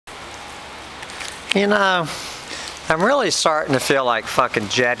You know, I'm really starting to feel like fucking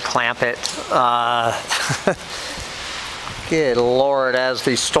Jed Clampett. Good Lord, as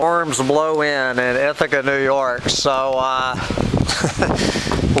the storms blow in Ithaca, New York. So,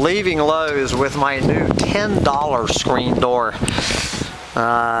 leaving Lowe's with my new $10 screen door.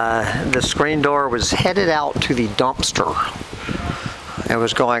 The screen door was headed out to the dumpster. It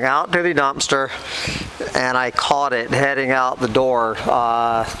was going out to the dumpster, and I caught it heading out the door.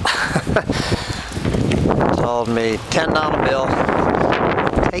 Told me $10 bill.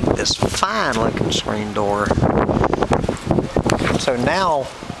 Take this fine looking screen door. So now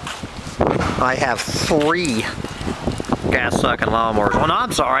I have 3 gas sucking lawnmowers. Well, no,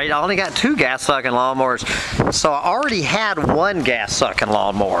 I'm sorry, I only got 2 gas sucking lawnmowers. So I already had 1 gas sucking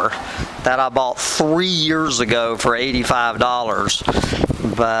lawnmower that I bought 3 years ago for $85.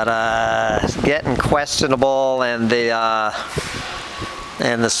 But getting questionable, and the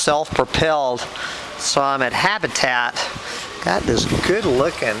self-propelled. So I'm at Habitat. Got this good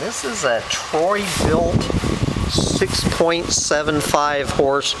looking. This is a Troy built 6.75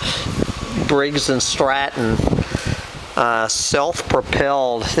 horse Briggs & Stratton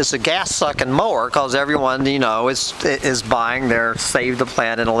self-propelled. It's a gas sucking mower because everyone, you know, is buying their Save the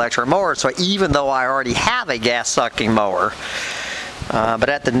Planet electric mower. So even though I already have a gas sucking mower, but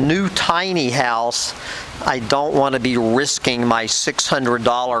at the new tiny house, I don't want to be risking my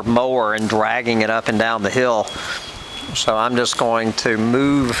 $600 mower and dragging it up and down the hill. So I'm just going to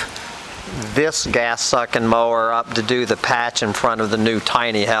move this gas sucking mower up to do the patch in front of the new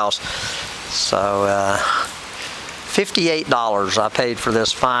tiny house. So $58 I paid for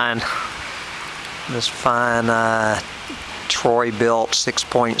this fine Troy built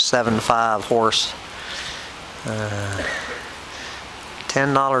 6.75 horse.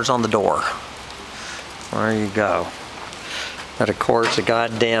 $10 on the door. There you go. But of course, a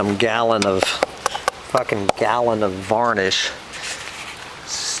goddamn gallon of varnish.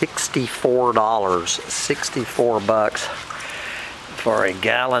 $64, 64 bucks for a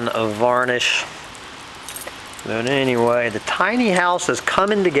gallon of varnish. But anyway, the tiny house is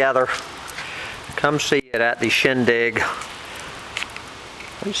coming together. Come see it at the shindig.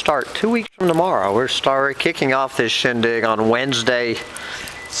 We start 2 weeks from tomorrow. We're kicking off this shindig on Wednesday,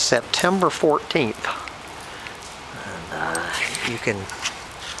 September 14th. And you can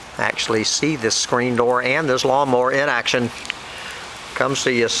actually see this screen door and this lawnmower in action. Come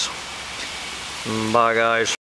see us. Bye, guys.